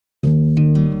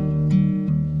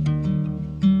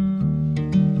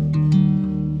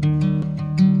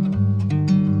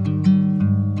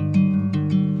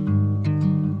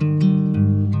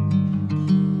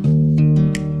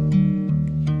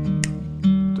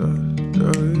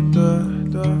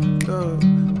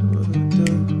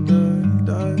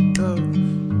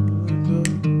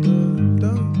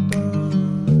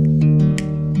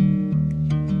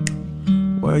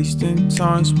Wasting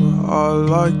time's what I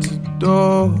like to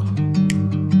do,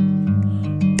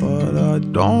 but I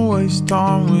don't waste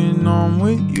time when I'm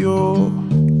with you.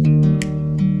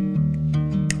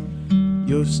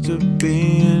 Used to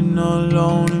being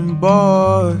alone and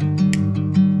bored,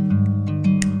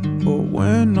 but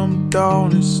when I'm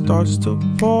down it starts to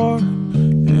pour.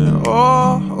 And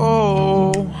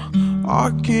oh,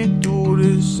 I can't do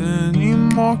this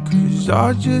anymore, 'cause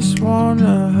I just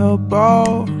wanna help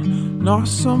out, not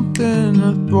something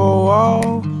to throw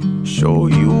out. Show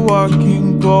you I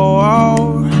can go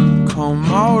out, come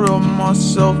out of my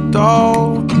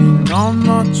self-doubt. And I'm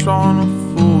not trying to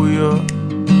fool you,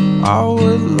 I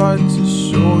would like to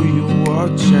show you I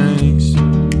changed.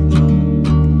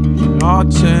 I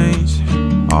changed.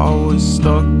 I was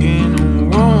stuck in a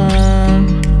room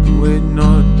with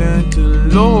nothing to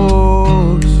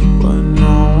lose, but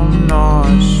now I'm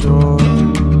not sure.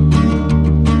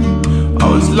 I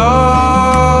was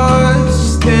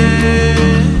lost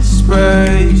in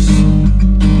space.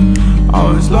 I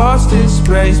was lost in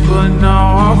space, but now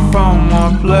I found my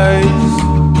place.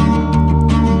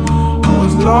 I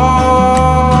was lost